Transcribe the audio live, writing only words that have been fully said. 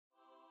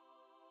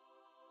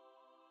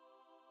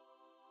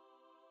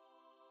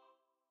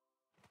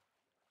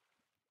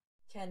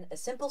Can a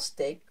simple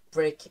steak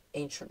break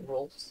ancient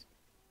rules?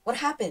 What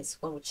happens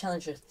when we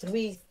challenge a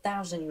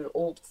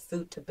 3,000-year-old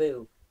food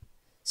taboo?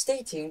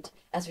 Stay tuned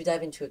as we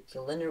dive into a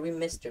culinary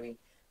mystery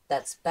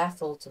that's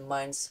baffled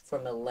minds for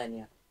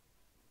millennia.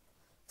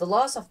 The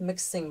laws of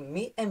mixing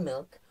meat and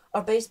milk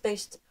are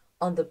based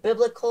on the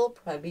biblical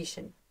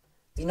prohibition: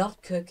 do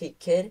not cook a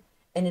kid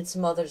in its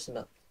mother's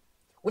milk,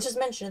 which is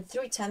mentioned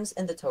 3 times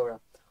in the Torah,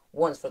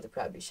 once for the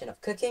prohibition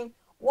of cooking,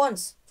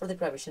 once for the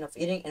prohibition of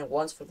eating, and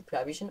once for the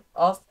prohibition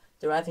of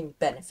deriving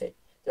benefit.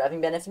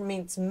 Deriving benefit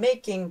means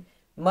making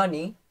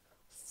money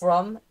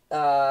from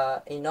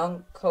a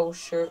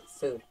non-kosher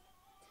food.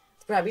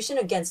 The prohibition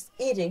against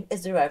eating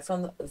is derived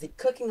from the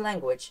cooking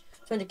language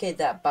to indicate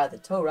that by the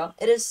Torah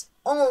it is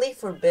only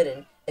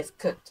forbidden if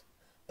cooked,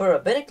 but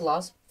rabbinic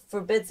laws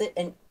forbids it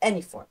in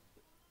any form.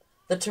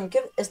 The term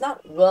 "kid" is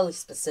not really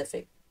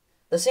specific.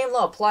 The same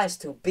law applies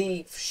to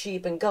beef,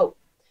 sheep, and goat,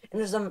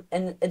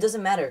 and it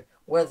doesn't matter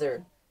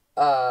whether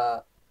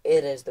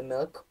it is the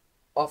milk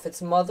of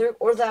its mother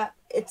or that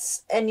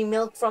it's any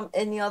milk from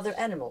any other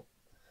animal.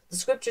 The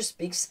scripture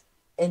speaks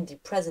in the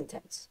present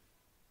tense.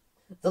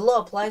 The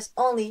law applies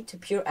only to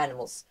pure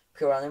animals.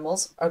 Pure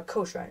animals are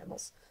kosher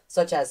animals,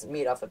 such as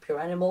meat of a pure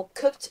animal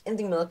cooked in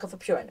the milk of a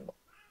pure animal.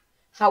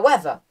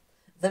 However,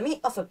 the meat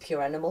of a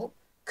pure animal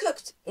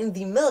cooked in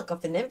the milk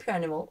of an impure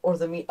animal, or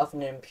the meat of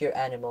an impure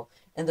animal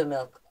in the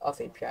milk of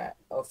a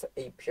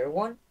pure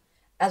one,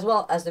 as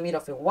well as the meat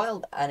of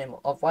wild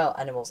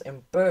animals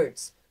and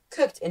birds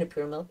cooked in a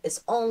pure milk,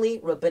 is only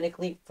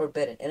rabbinically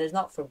forbidden. It is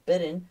not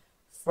forbidden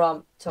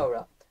from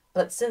Torah.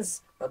 But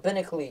since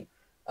rabbinically,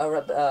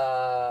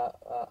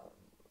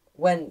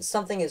 when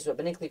something is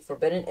rabbinically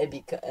forbidden, it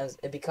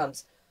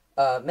becomes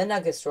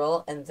minhag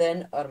Yisrael, and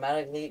then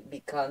automatically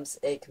becomes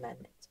a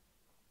commandment.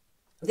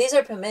 These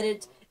are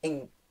permitted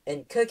in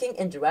cooking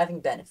and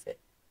deriving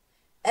benefit.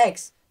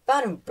 Eggs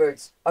found in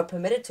birds are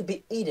permitted to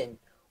be eaten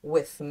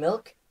with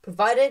milk,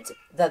 provided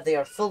that they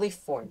are fully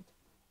formed.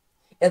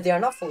 If they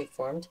are not fully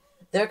formed,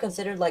 they are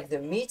considered like the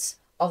meat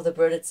of the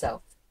bird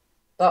itself.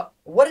 But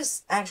what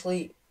is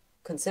actually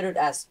considered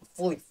as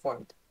fully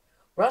formed?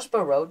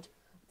 Rashba wrote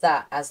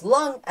that as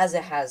long as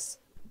it has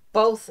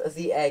both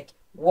the egg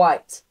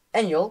white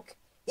and yolk,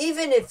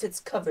 even if it's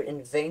covered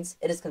in veins,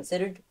 it is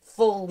considered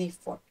fully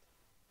formed.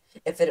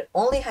 If it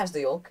only has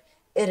the yolk,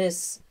 it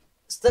is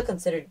still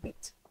considered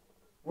meat.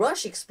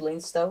 Rashi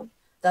explains, though,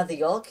 that the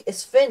yolk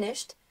is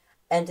finished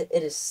and it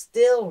is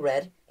still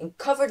red and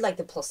covered like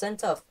the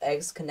placenta of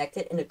eggs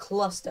connected in a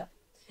cluster.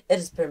 It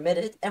is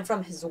permitted, and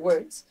from his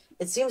words,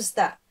 it seems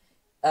that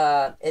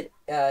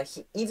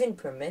he even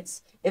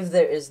permits if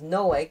there is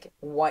no egg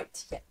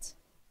white yet.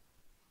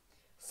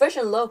 Fish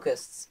and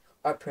locusts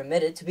are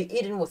permitted to be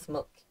eaten with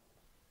milk.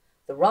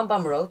 The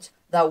Rambam wrote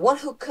that one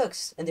who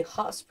cooks in the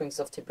hot springs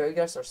of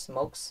Tiberias or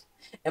smokes,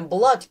 and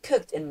blood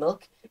cooked in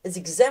milk is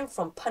exempt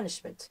from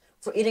punishment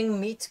for eating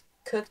meat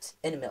cooked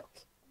in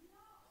milk.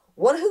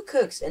 One who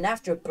cooks in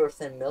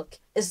afterbirth in milk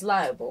is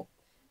liable,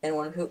 and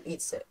one who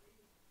eats it.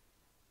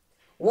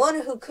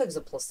 One who cooks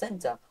the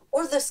placenta,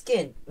 or the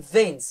skin,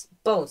 veins,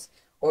 bones,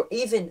 or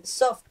even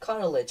soft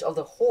cartilage of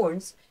the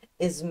horns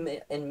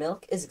in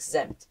milk is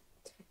exempt,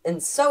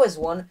 and so is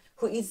one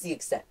who eats the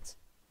exempt.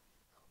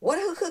 One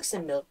who cooks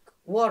in milk,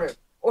 water,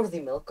 or the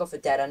milk of a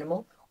dead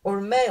animal,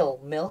 or male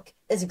milk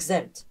is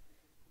exempt.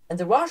 And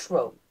the Rosh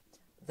wrote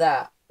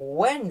that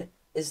when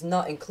is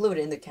not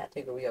included in the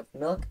category of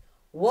milk,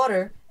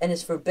 water, and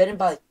is forbidden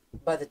by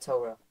the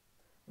Torah.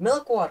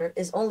 Milk water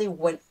is only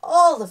when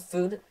all the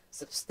food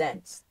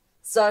substance,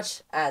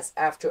 such as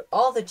after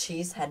all the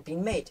cheese had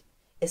been made,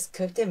 is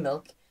cooked in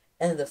milk,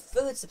 and the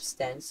food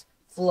substance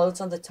floats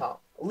on the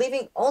top,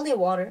 leaving only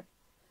water.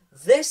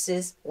 This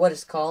is what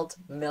is called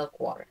milk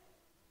water.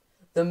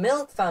 The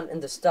milk found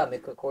in the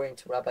stomach, according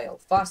to Rabbi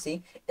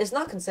Alfasi, is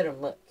not considered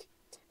milk,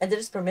 and it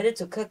is permitted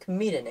to cook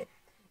meat in it,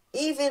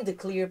 even the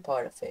clear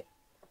part of it.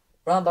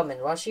 Rambam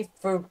and Rashi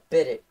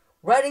forbid it,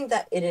 writing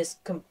that it is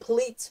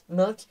complete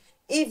milk,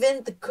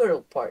 even the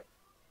curdled part.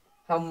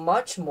 How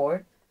much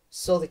more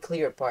so the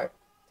clear part?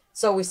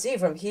 So we see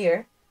from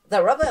here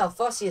that Rabbi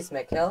Alfasi is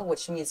Mekel,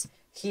 which means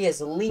he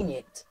is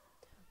lenient,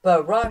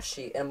 but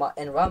Rashi and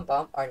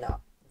Rambam are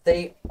not.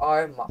 They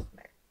are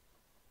Machmer.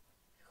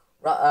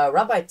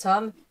 Rabbi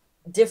Tam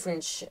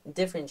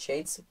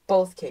differentiates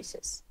both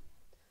cases.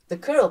 The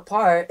curdled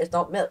part is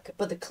not milk,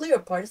 but the clear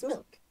part is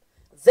milk.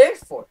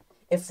 Therefore,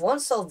 if one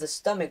salts the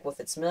stomach with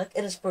its milk,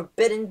 it is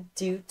forbidden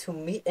due to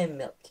meat and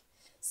milk,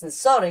 since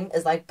salting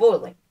is like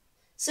boiling.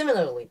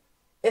 Similarly,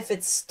 if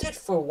it stood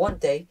for one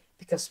day,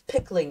 because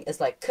pickling is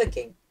like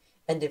cooking,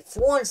 and if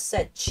one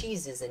set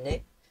cheeses in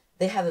it,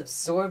 they have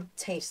absorbed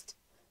taste.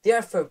 They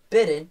are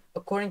forbidden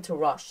according to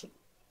Rashi,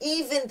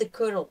 even the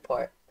curdled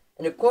part,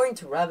 and according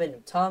to Rabbi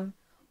Tam,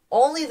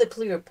 only the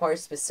clear part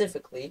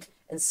specifically,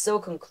 and so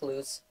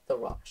concludes the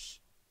Rosh.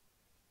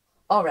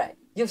 Alright,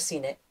 you've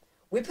seen it.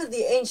 We put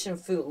the ancient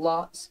food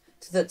laws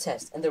to the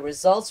test, and the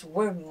results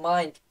were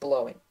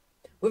mind-blowing.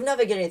 We've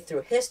navigated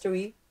through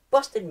history,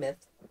 busted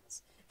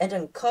myths, and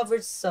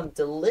uncovered some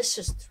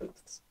delicious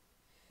truths.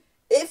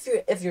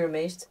 If you're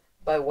amazed,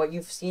 by what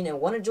you've seen and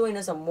want to join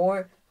us on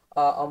more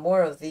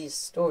of these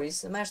stories,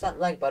 smash that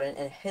like button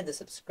and hit the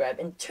subscribe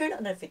and turn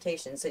on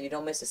notifications so you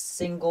don't miss a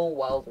single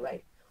wild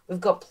ride.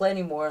 We've got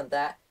plenty more on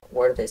that,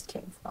 where this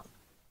came from.